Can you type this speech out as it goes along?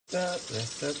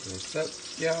Bless up,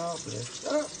 y'all. Bless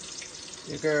up.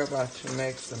 Your girl about to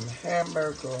make some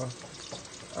hamburger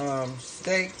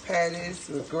steak patties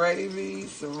with gravy,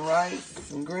 some rice,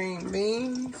 some green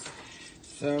beans,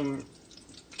 some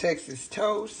Texas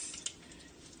toast,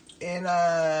 and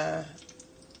I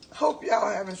hope y'all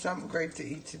having something great to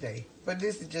eat today. But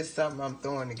this is just something I'm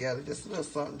throwing together, just a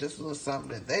little something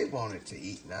that they wanted to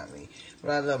eat, not me. But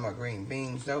I love my green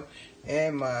beans though,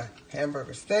 and my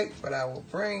hamburger steak. But I will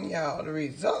bring y'all the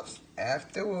results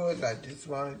afterwards. I just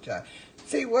wanted to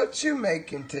see what you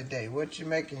making today. What you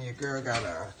making? Your girl got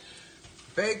a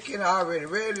bacon already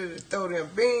ready to throw them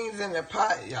beans in the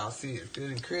pot. Y'all see it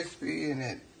feeling crispy, and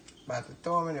it about to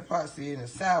throw them in the pot. See, in the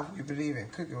South we believe in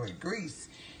cooking with grease.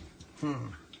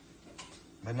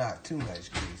 But not too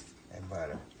much grease and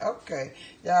butter. Okay,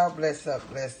 y'all bless up,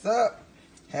 bless up.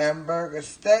 Hamburger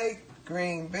steak,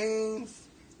 green beans,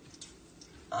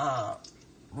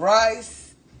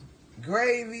 rice,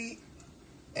 gravy,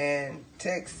 and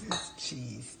Texas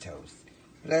cheese toast.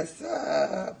 Bless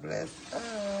up, bless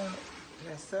up.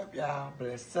 Bless up, y'all.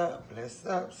 Bless up, bless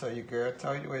up. So your girl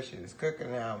told you what she was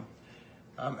cooking now.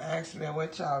 I'm actually,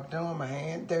 what y'all doing? My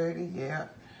hand dirty, yeah.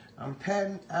 I'm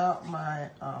patting out my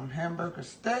hamburger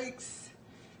steaks.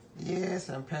 Yes,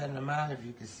 I'm patting them out, if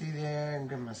you can see there. And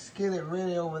get my skillet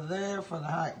ready over there for the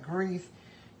hot grease.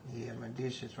 Yeah, my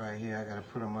dishes right here. I gotta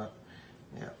put them up.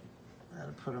 Yep,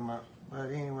 gotta put them up. But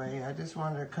anyway, I just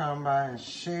wanted to come by and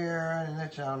share and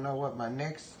let y'all know what my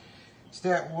next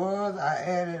step was. I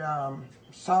added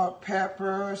salt,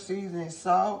 pepper, seasoning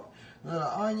salt, a little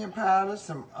onion powder,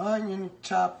 some onion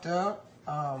chopped up,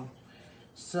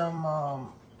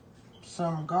 some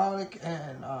garlic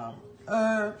and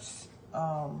herbs,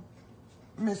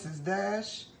 Mrs.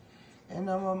 Dash, and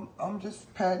I'm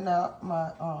just patting out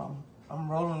my I'm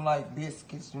rolling like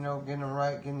biscuits, you know, getting them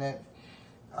right, getting that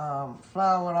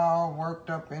flour all worked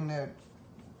up in that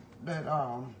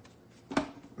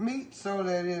meat so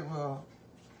that it will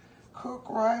cook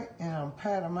right, and I'm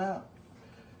patting them out.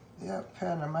 Yep,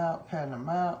 patting them out,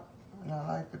 and I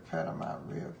like to pat them out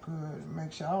real good.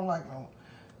 Make sure I don't like no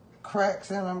cracks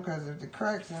in them, because if the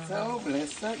cracks in them. So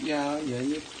bless up, y'all.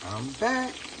 Yeah, I'm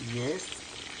back. Yes,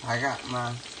 I got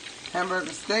my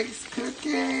hamburger steaks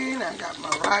cooking. I got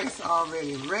my rice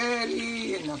already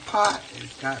ready in the pot.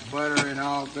 It's got butter and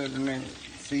all good in it.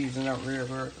 Seasoned up real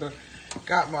good.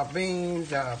 Got my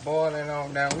beans boiling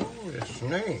on down. Ooh, it's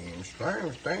stain.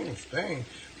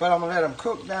 But I'm going to let them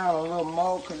cook down a little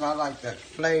more, because I like that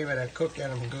flavor that cook in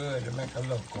them good to make a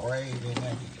little gravy, and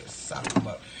then you just suck them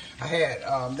up. I had,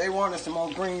 they wanted some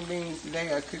more green beans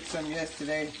today. I cooked some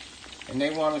yesterday, and they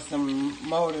wanted some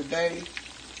more today,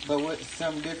 but with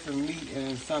some different meat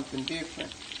and something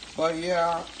different. But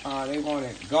yeah, they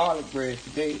wanted garlic bread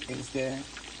today instead of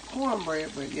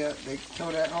cornbread. But yeah, they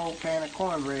threw that whole pan of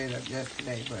cornbread up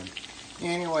yesterday. But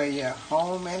anyway, yeah,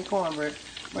 homemade cornbread.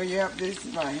 But yeah, this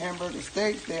is my hamburger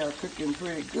steaks. They are cooking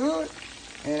pretty good.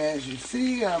 And as you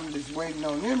see, I'm just waiting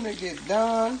on them to get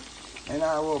done. And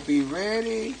I will be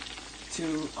ready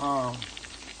to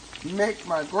make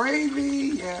my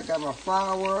gravy. Yeah, I got my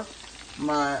flour,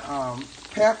 my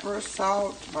pepper,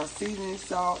 salt, my seasoning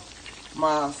salt,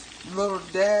 my little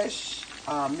dash,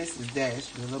 Mrs. Dash,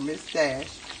 the little Miss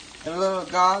Dash, and a little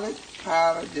garlic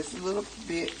powder, just a little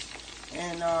bit.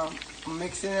 And I'm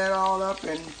mixing it all up,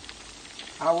 and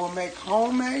I will make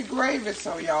homemade gravy.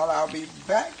 So y'all, I'll be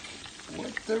back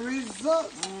with the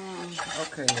results.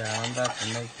 Okay, y'all, I'm about to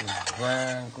make this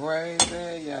brown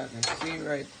gravy. Y'all can see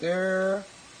right there.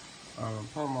 I'm gonna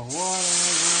put my water in there.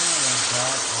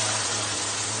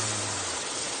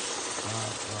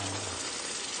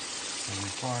 I'm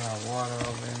pouring our water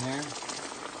over in there.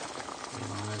 I'm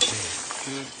gonna let it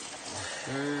sit,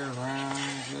 stir around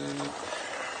good.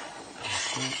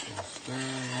 Stir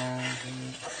around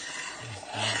good.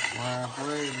 That's brown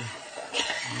gravy.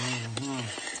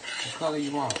 What color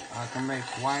you want? I can make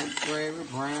white gravy,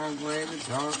 brown gravy,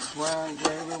 dark brown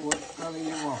gravy. What color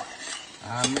you want?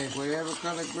 I'll make whatever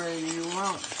color gravy you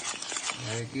want.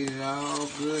 Gotta get it all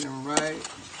good and right.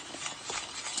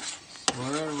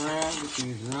 Swirl it around, get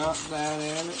these lumps out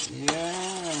of it.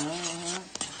 Yeah.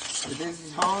 But this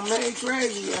is homemade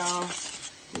gravy, y'all.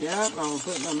 Yep, I'm gonna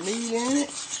put my meat in it.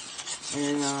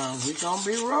 And we're gonna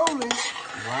be rolling.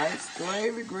 Rice,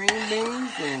 gravy, green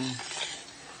beans, and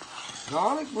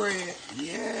garlic bread.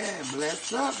 Yeah,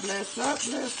 bless up, bless up,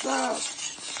 bless up.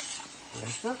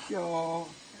 Bless up, y'all.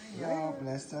 Y'all,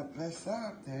 bless up, bless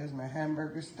up. There's my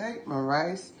hamburger steak, my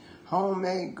rice,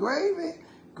 homemade gravy,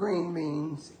 green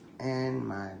beans, and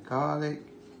my garlic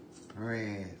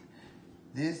bread.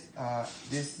 This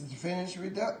is the finished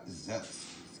results.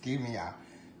 Excuse me, y'all.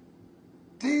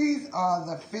 These are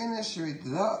the finished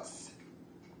results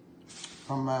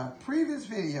from my previous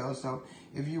video. So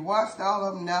if you watched all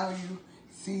of them, now you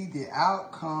see the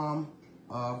outcome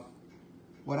of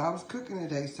what I was cooking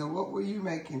today. So what were you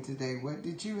making today? What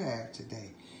did you have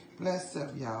today? Bless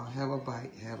up, y'all. Have a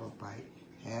bite. Have a bite.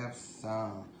 Have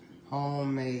some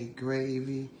homemade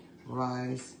gravy,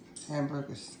 rice,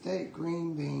 hamburger steak,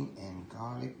 green bean, and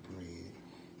garlic bread.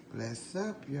 Bless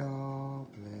up, y'all.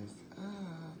 Bless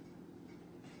up.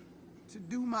 To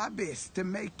do my best to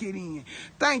make it in.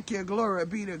 Thank you. Glory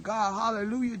be to God.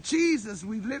 Hallelujah. Jesus,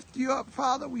 we lift you up,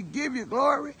 Father. We give you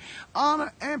glory,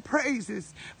 honor, and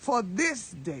praises for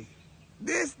this day.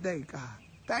 This day, God.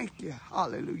 Thank you.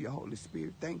 Hallelujah, Holy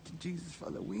Spirit. Thank you, Jesus,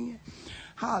 for the wind.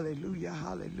 Hallelujah,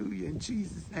 hallelujah. In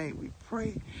Jesus' name we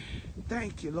pray.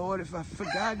 Thank you, Lord. If I've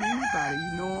forgotten anybody,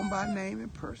 you know them by name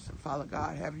and person. Father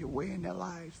God, have your way in their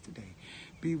lives today.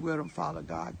 Be with them, Father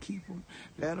God. Keep them.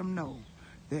 Let them know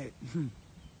that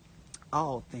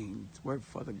all things work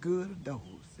for the good of those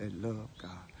that love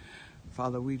God.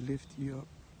 Father, we lift you up.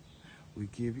 We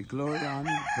give you glory, honor,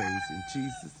 and praise. In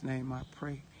Jesus' name I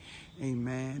pray.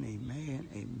 Amen, amen,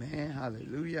 amen.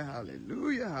 Hallelujah,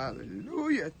 hallelujah,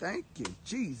 hallelujah. Thank you,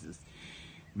 Jesus.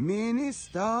 Many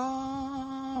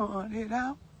started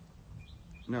out.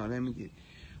 No, let me get it.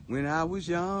 When I was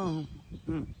young,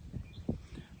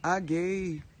 I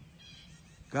gave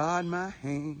God my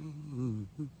hand.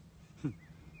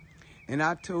 And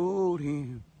I told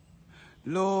him,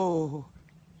 Lord,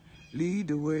 lead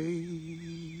the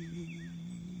way.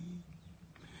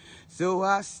 So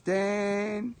I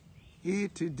stand here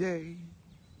today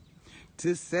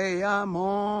to say I'm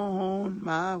on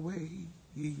my way.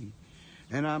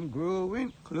 And I'm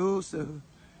growing closer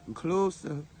and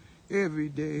closer every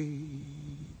day.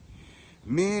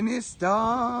 Many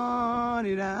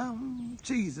started out,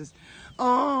 Jesus,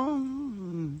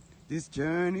 on this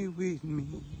journey with me,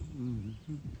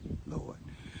 Lord.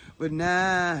 But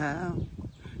now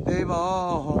they've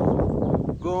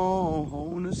all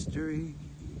gone astray.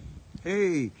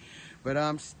 Hey, but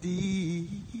I'm still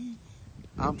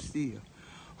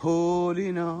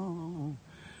holding on.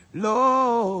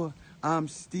 Lord, I'm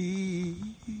still,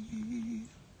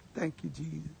 thank you,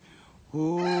 Jesus,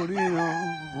 holding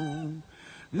on.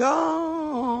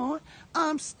 Lord,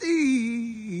 I'm still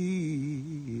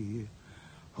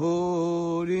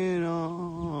holding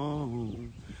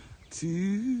on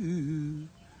to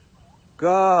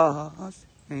God's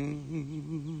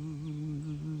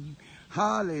hand.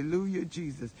 Hallelujah,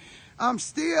 Jesus. I'm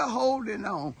still holding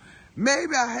on.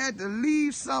 Maybe I had to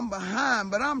leave some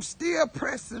behind, but I'm still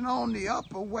pressing on the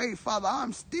upper way, Father.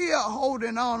 I'm still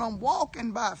holding on. I'm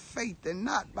walking by faith and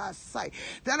not by sight.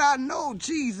 That I know,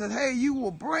 Jesus, hey, you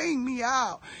will bring me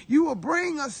out. You will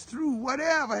bring us through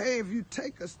whatever, hey, if you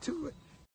take us to it.